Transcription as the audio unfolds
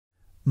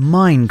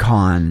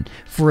MineCon.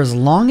 For as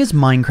long as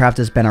Minecraft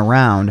has been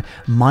around,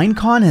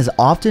 MineCon has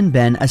often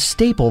been a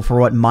staple for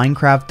what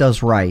Minecraft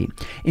does right.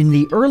 In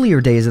the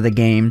earlier days of the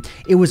game,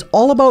 it was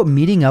all about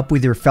meeting up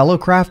with your fellow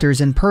crafters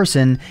in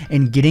person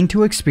and getting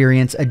to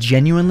experience a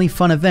genuinely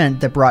fun event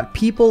that brought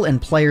people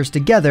and players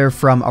together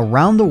from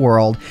around the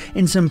world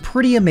in some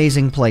pretty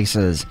amazing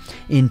places.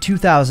 In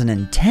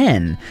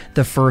 2010,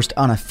 the first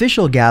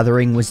unofficial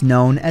gathering was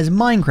known as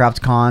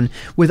MinecraftCon,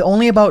 with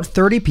only about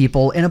 30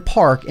 people in a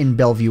park in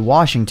Bellevue,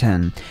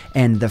 Washington,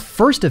 and the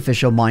first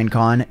official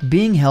MineCon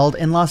being held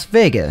in Las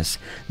Vegas,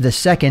 the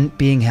second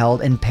being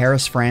held in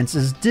Paris,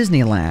 France's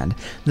Disneyland,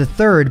 the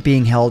third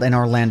being held in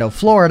Orlando,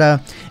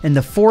 Florida, and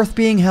the fourth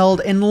being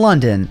held in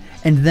London,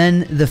 and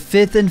then the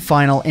fifth and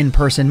final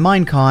in-person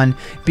MineCon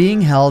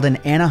being held in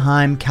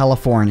Anaheim,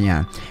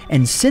 California.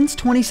 And since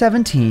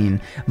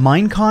 2017,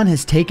 MineCon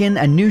has taken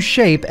a new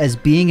shape as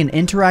being an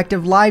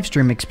interactive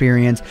livestream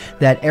experience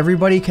that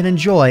everybody can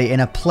enjoy in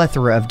a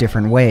plethora of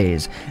different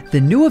ways.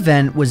 The new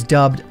event was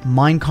dubbed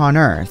MineCon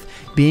Earth,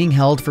 being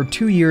held for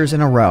 2 years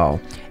in a row.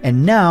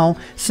 And now,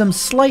 some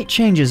slight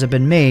changes have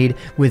been made,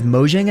 with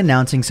Mojang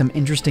announcing some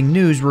interesting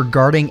news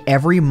regarding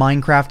every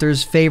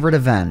Minecrafter's favorite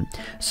event.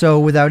 So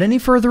without any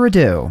further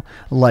ado,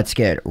 let's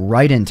get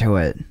right into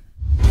it.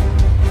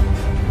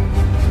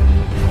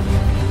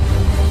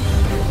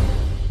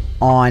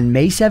 On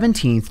May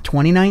 17th,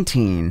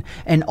 2019,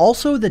 and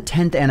also the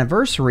 10th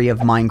anniversary of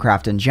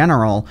Minecraft in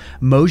general,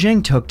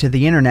 Mojang took to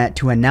the internet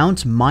to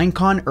announce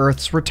MineCon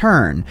Earth's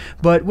return,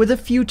 but with a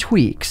few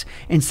tweaks.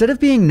 Instead of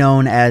being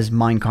known as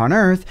MineCon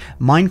Earth,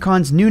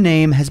 MineCon's new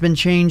name has been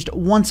changed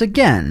once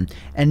again,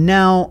 and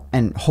now,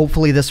 and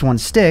hopefully this one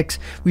sticks,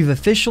 we've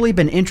officially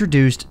been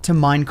introduced to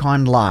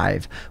MineCon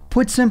Live.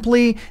 Put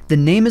simply, the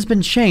name has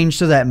been changed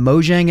so that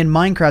Mojang and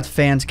Minecraft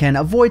fans can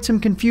avoid some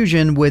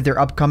confusion with their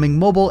upcoming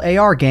mobile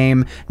AR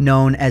game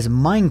known as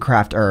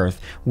Minecraft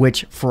Earth,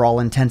 which, for all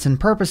intents and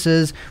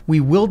purposes, we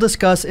will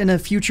discuss in a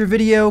future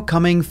video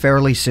coming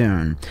fairly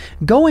soon.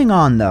 Going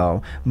on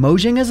though,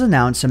 Mojang has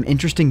announced some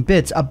interesting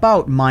bits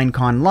about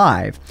MineCon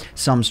Live,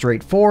 some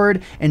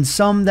straightforward, and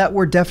some that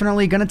we're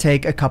definitely going to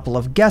take a couple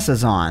of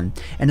guesses on.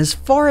 And as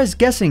far as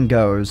guessing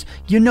goes,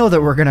 you know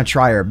that we're going to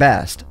try our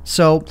best.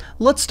 So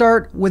let's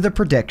start with a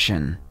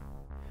prediction.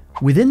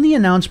 Within the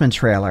announcement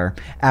trailer,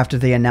 after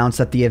they announced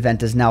that the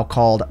event is now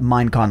called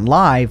MineCon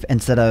Live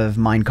instead of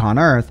MineCon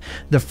Earth,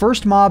 the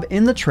first mob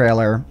in the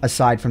trailer,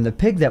 aside from the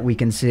pig that we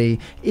can see,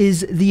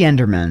 is the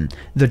Enderman.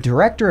 The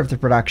director of the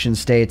production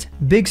states,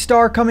 "Big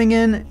star coming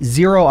in,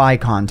 zero eye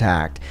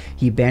contact."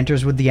 He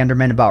banters with the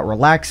Enderman about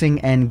relaxing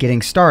and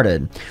getting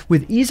started.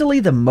 With easily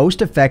the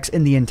most effects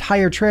in the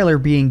entire trailer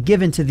being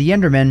given to the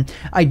Enderman,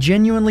 I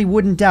genuinely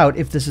wouldn't doubt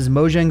if this is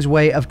Mojang's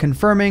way of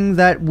confirming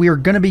that we're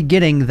gonna be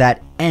getting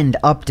that end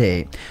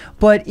update.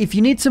 But if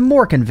you need some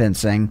more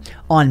convincing,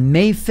 on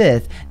May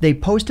 5th, they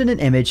posted an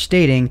image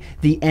stating,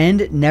 "The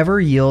end never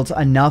yields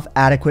enough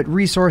adequate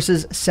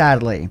resources,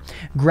 sadly."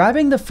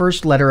 Grabbing the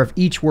first letter of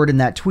each word in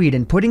that tweet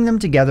and putting them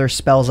together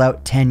spells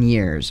out 10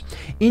 years.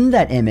 In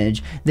that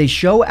image, they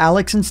show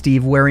Alex and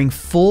Steve wearing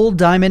full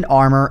diamond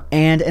armor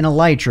and an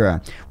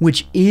elytra,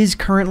 which is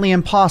currently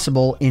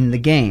impossible in the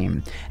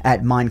game.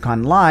 At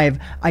MineCon Live,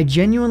 I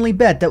genuinely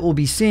bet that we'll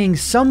be seeing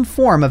some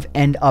form of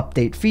end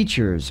update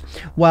features.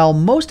 While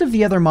most of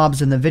the other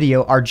mobs in the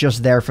video are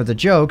just there for the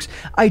jokes,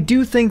 I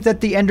do think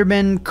that the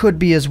Enderman could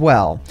be as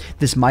well.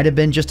 This might have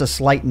been just a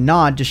slight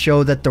nod to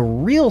show that the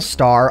real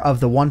star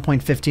of the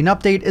 1.15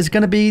 update is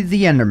going to be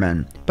the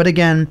Enderman. But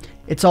again,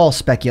 it's all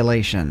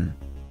speculation.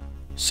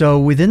 So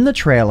within the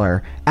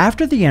trailer,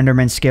 after the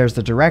Enderman scares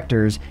the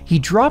directors, he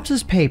drops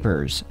his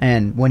papers,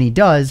 and when he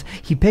does,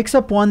 he picks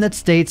up one that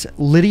states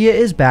Lydia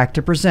is back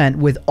to present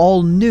with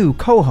all new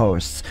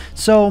co-hosts.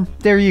 So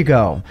there you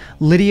go.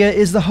 Lydia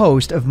is the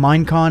host of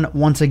MineCon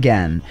once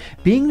again.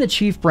 Being the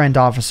chief brand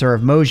officer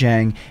of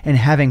Mojang and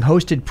having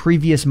hosted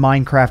previous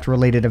Minecraft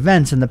related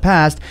events in the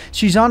past,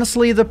 she's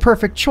honestly the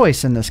perfect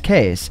choice in this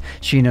case.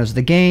 She knows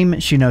the game,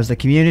 she knows the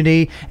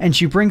community, and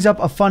she brings up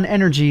a fun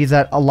energy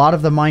that a lot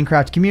of the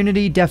Minecraft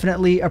community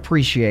definitely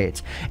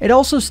appreciates. It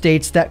also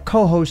states that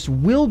co-hosts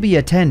will be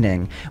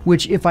attending,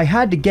 which, if I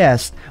had to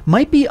guess,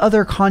 might be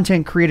other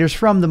content creators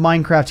from the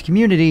Minecraft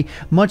community,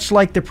 much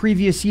like the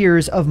previous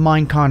years of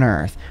MineCon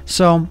Earth.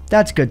 So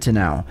that's good to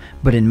know.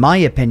 But in my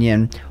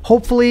opinion,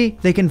 hopefully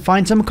they can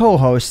find some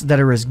co-hosts that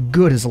are as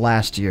good as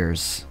last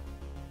year's.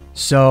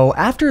 So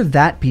after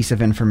that piece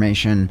of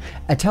information,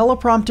 a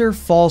teleprompter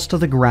falls to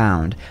the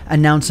ground,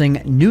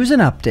 announcing news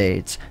and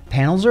updates,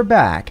 panels are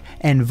back,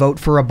 and vote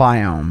for a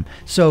biome.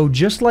 So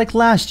just like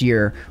last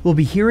year, we'll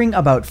be hearing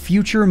about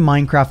future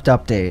Minecraft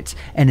updates,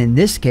 and in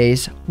this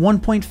case,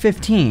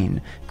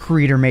 1.15.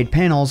 Creator-made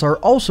panels are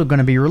also going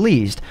to be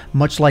released,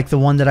 much like the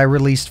one that I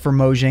released for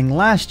Mojang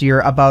last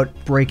year about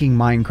breaking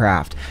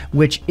Minecraft,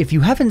 which if you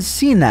haven't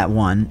seen that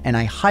one, and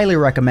I highly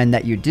recommend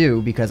that you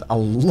do because a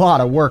lot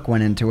of work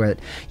went into it,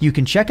 You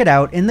can check it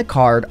out in the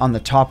card on the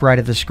top right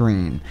of the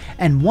screen.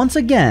 And once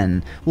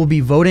again, we'll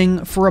be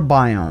voting for a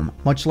biome,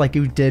 much like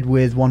we did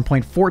with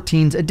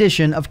 1.14's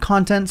edition of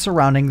content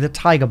surrounding the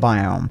taiga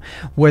biome.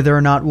 Whether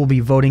or not we'll be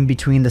voting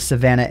between the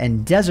savanna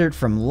and desert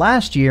from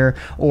last year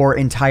or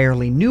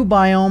entirely new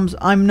biomes,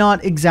 I'm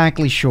not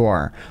exactly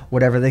sure.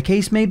 Whatever the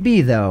case may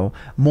be though,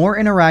 more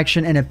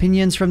interaction and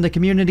opinions from the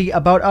community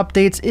about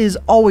updates is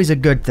always a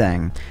good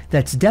thing.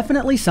 That's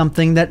definitely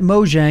something that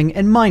Mojang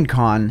and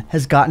MineCon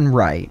has gotten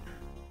right.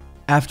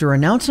 After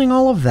announcing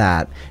all of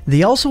that,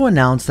 they also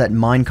announced that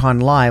MineCon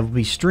Live will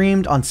be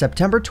streamed on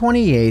September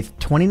 28th,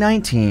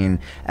 2019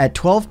 at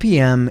 12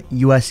 p.m.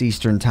 US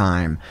Eastern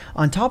Time.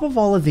 On top of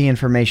all of the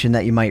information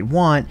that you might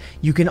want,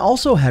 you can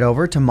also head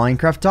over to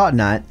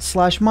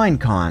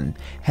minecraft.net/minecon.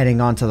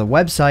 Heading onto the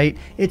website,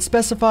 it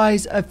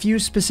specifies a few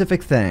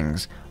specific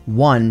things.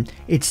 1.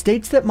 It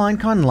states that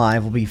MineCon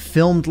Live will be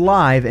filmed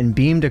live and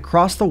beamed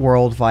across the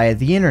world via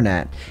the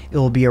internet. It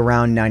will be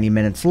around 90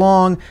 minutes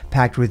long,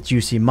 packed with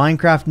juicy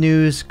Minecraft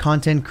news,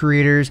 content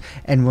creators,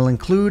 and will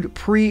include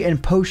pre-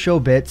 and post-show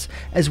bits,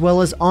 as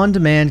well as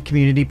on-demand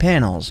community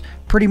panels.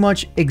 Pretty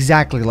much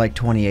exactly like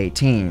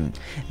 2018.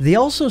 They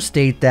also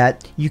state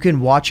that you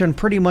can watch on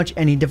pretty much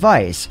any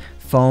device.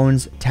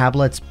 Phones,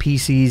 tablets,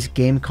 PCs,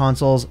 game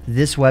consoles,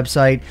 this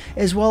website,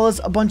 as well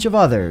as a bunch of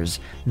others.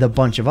 The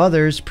bunch of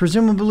others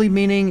presumably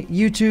meaning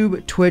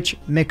YouTube, Twitch,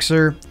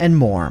 Mixer, and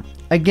more.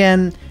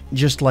 Again,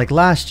 just like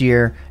last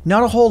year,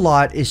 not a whole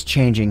lot is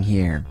changing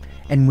here.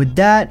 And with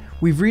that,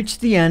 we've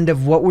reached the end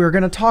of what we're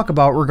going to talk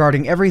about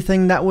regarding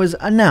everything that was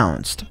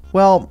announced.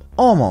 Well,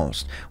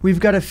 almost.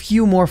 We've got a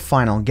few more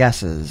final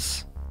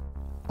guesses.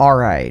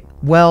 Alright,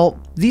 well,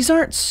 these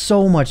aren't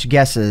so much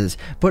guesses,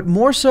 but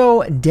more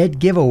so dead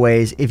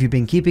giveaways if you've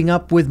been keeping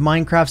up with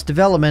Minecraft's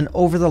development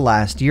over the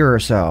last year or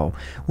so.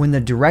 When the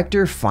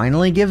director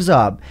finally gives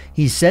up,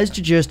 he says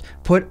to just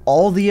put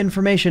all the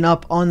information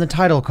up on the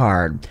title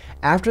card.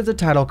 After the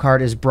title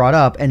card is brought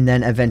up and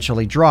then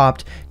eventually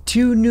dropped,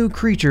 2 new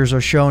creatures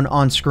are shown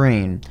on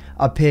screen.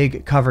 A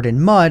pig covered in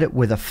mud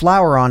with a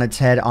flower on its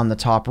head on the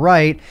top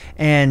right,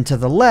 and to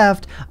the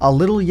left, a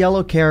little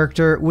yellow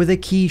character with a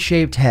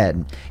key-shaped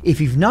head. If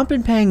you've not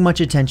been paying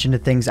much attention to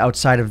things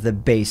outside of the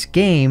base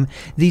game,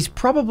 these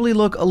probably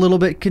look a little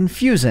bit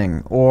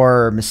confusing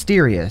or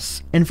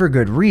mysterious, and for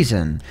good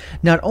reason.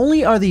 Not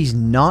only are these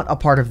not a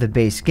part of the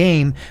base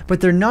game, but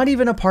they're not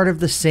even a part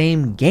of the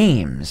same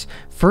games.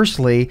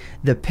 Firstly,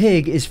 the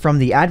pig is from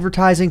the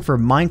advertising for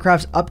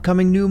Minecraft's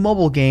upcoming new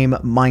mobile game,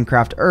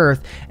 MineCon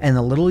Earth, and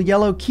the little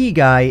yellow key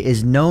guy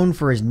is known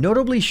for his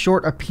notably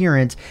short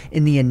appearance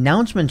in the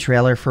announcement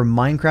trailer for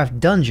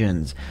Minecraft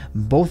Dungeons.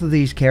 Both of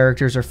these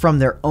characters are from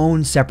their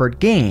own separate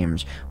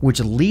games, which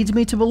leads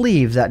me to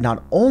believe that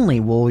not only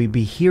will we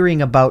be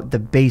hearing about the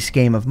base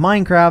game of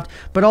Minecraft,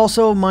 but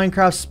also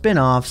Minecraft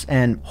spin-offs,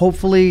 and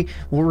hopefully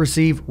we'll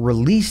receive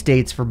release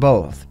dates for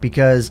both,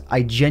 because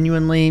I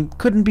genuinely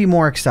couldn't be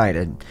more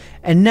excited.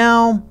 And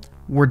now,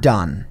 we're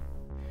done.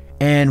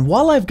 And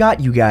while I've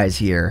got you guys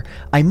here,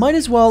 I might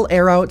as well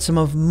air out some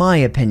of my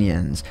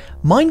opinions.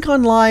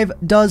 MineCon Live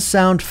does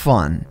sound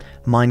fun.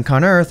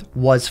 MineCon Earth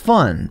was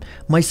fun.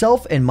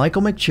 Myself and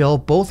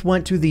Michaelmcchill both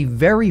went to the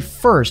very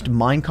first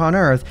MineCon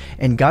Earth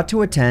and got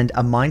to attend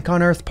a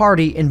MineCon Earth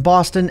party in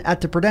Boston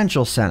at the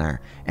Prudential Center.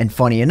 And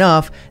funny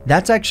enough,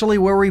 that's actually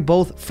where we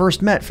both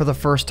first met for the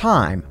first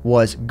time,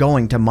 was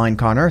going to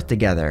MineCon Earth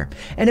together.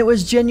 And it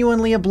was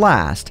genuinely a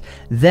blast.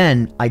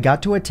 Then I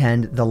got to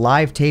attend the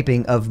live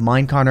taping of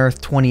MineCon Earth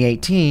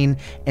 2018,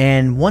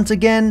 and once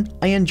again,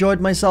 I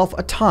enjoyed myself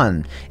a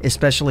ton,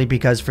 especially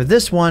because for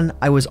this one,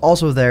 I was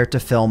also there to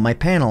film my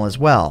panel as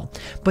well.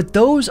 But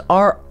those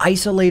are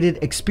isolated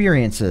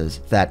experiences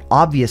that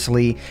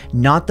obviously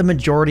not the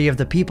majority of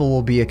the people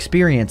will be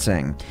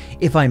experiencing.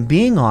 If I'm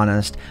being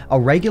honest, a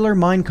regular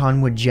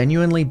MineCon would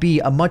genuinely be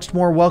a much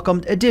more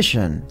welcomed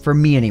addition, for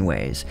me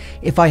anyways.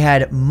 If I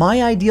had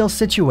my ideal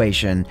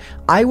situation,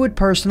 I would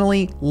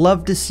personally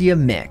love to see a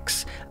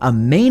mix. A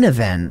main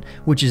event,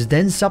 which is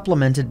then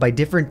supplemented by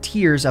different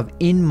tiers of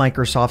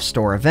in-Microsoft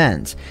Store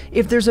events.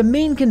 If there's a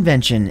main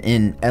convention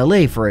in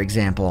LA, for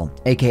example,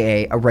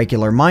 aka a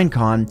regular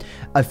MineCon,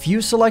 a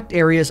few select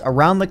areas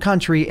around the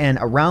country and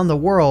around the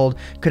world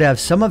could have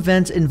some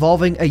events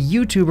involving a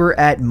YouTuber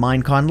at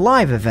MineCon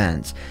Live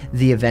events.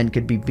 The event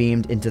could be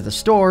beamed into the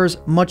stores,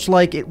 much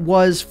like it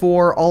was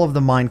for all of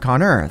the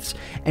MineCon Earths.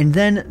 And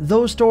then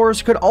those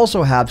stores could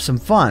also have some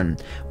fun,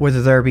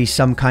 whether there be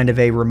some kind of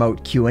a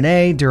remote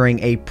Q&A during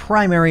a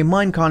primary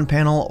MineCon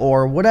panel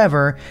or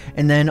whatever,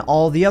 and then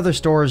all the other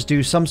stores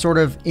do some sort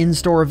of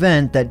in-store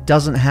event that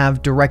doesn't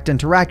have direct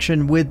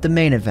interaction with the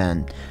main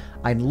event.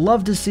 I'd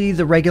love to see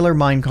the regular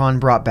MineCon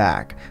brought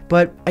back,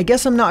 but I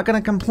guess I'm not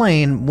going to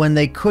complain when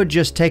they could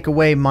just take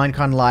away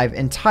MineCon Live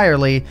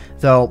entirely,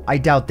 though I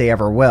doubt they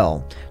ever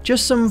will.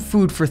 Just some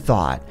food for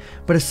thought.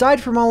 But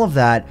aside from all of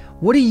that,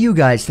 what do you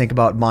guys think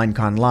about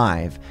MineCon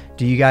Live?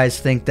 Do you guys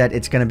think that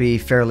it's going to be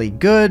fairly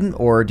good,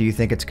 or do you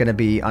think it's going to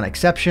be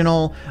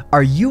unexceptional?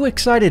 Are you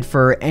excited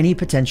for any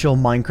potential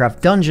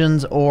Minecraft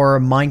Dungeons or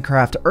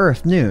Minecraft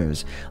Earth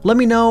news? Let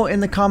me know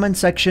in the comment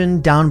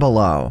section down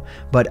below.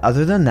 But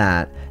other than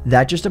that,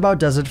 that just about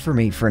does it for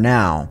me for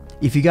now.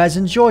 If you guys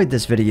enjoyed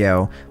this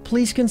video,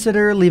 please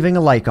consider leaving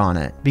a like on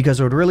it, because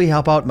it would really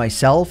help out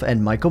myself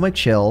and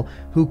Michaelmcchill,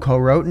 who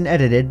co-wrote and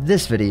edited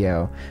this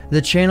video,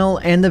 the channel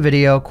and the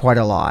video quite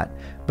a lot.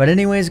 But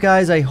anyways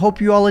guys, I hope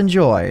you all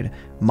enjoyed.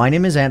 My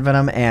name is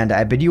AntVenom and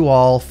I bid you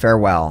all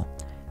farewell.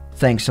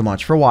 Thanks so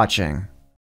much for watching.